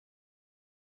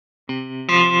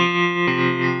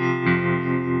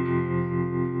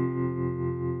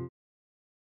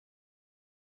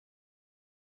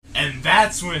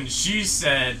that's when she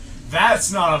said,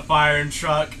 "That's not a firing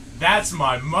truck, that's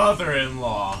my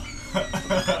mother-in-law."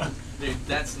 Dude,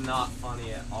 that's not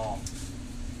funny at all.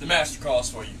 The master calls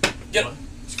for you. Get him.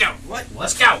 Let's go. What?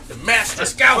 Let's go. The master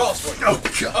calls for you. Oh,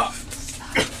 God.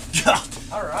 God.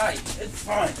 Alright, it's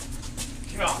fine.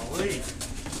 Golly.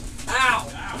 Ow!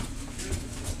 Ow!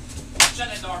 Shut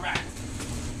that door back.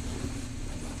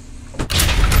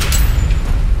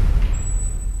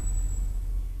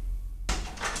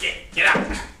 Get out!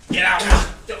 Get out!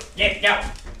 Go! Get out!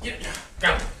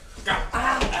 Go! Go!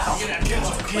 Ow! Get out! Get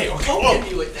out! Okay, okay. Don't Whoa.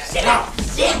 hit me with that. Get out!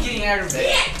 I'm getting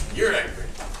aggravated. You're angry.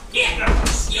 Get out!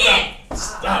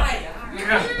 Stop!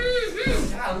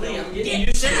 Golly, I'm getting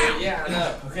used to it. Yeah, I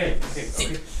know. Okay.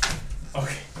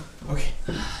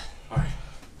 Alright.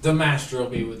 The master will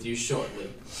be with you shortly.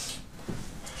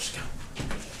 Let's go.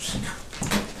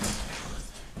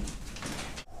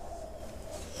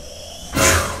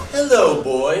 Hello,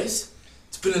 boys.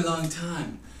 It's been a long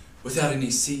time without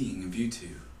any seeing of you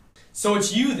two. So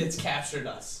it's you that's captured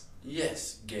us.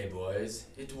 Yes, gay boys,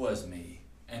 it was me,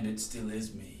 and it still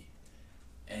is me.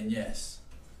 And yes,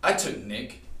 I took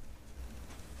Nick,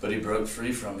 but he broke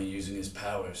free from me using his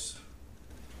powers.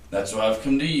 That's why I've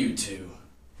come to you two.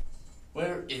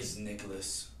 Where is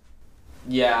Nicholas?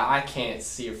 Yeah, I can't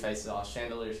see your face at all.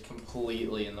 Chandelier's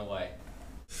completely in the way.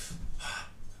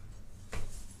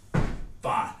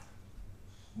 Fine.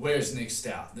 Where's Nick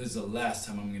Stout? This is the last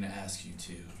time I'm gonna ask you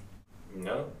two.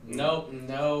 No. Nope,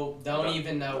 don't No.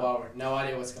 even know. No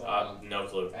idea what's going on. No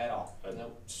clue. At all.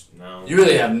 Nope. No. You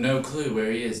really have no clue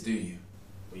where he is, do you?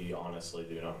 We honestly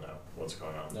do not know what's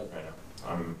going on Nope. right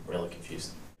now. I'm really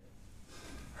confused.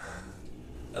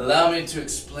 Allow me to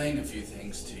explain a few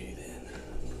things to you then.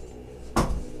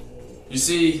 You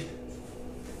see,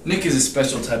 Nick is a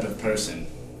special type of person.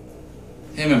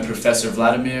 Him and Professor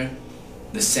Vladimir,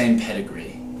 the same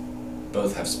pedigree.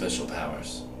 Both have special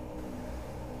powers.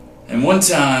 And one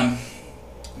time,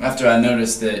 after I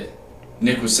noticed that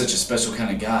Nick was such a special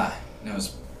kind of guy, and I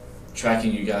was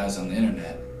tracking you guys on the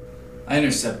internet, I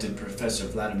intercepted Professor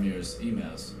Vladimir's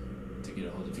emails to get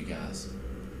a hold of you guys.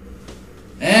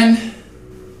 And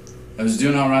I was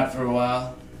doing alright for a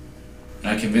while, and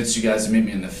I convinced you guys to meet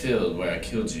me in the field where I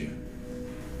killed you.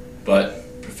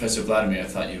 But Professor Vladimir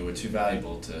thought you were too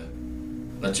valuable to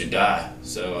let you die,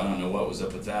 so I don't know what was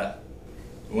up with that.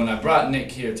 But when I brought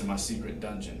Nick here to my secret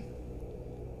dungeon,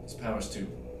 his powers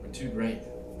were too great,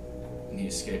 and he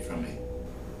escaped from me.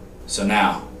 So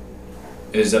now,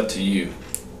 it is up to you.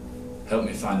 Help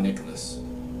me find Nicholas,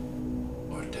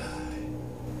 or die.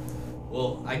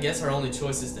 Well, I guess our only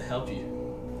choice is to help you.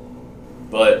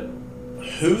 But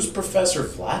who's Professor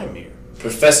Vladimir?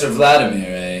 Professor Vladimir,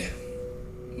 eh?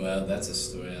 Well, that's a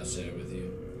story I'll share with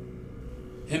you.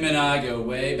 Him and I go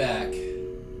way back.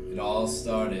 It all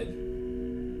started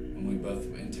when we both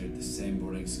entered the same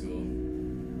boarding school.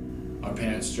 Our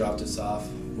parents dropped us off.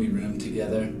 We roomed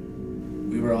together.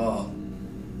 We were all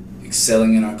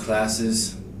excelling in our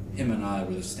classes. Him and I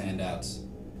were the standouts.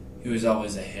 He was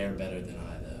always a hair better than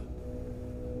I,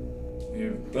 though. We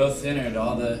both entered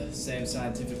all the same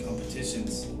scientific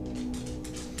competitions.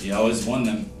 He always won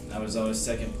them. I was always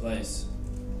second place.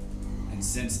 And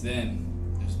since then,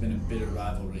 there's been a bitter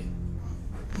rivalry.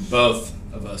 Both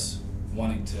of us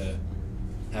wanting to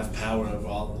have power over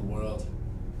all of the world.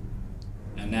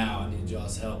 And now I need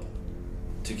y'all's help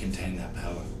to contain that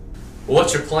power.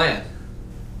 What's your plan?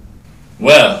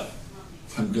 Well,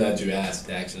 I'm glad you asked,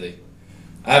 actually.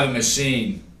 I have a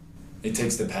machine. It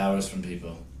takes the powers from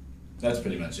people. That's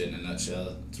pretty much it in a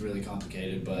nutshell. It's really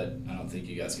complicated, but I don't think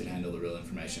you guys can handle the real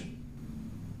information.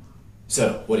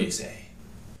 So, what do you say?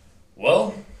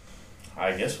 Well,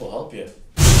 I guess we'll help you.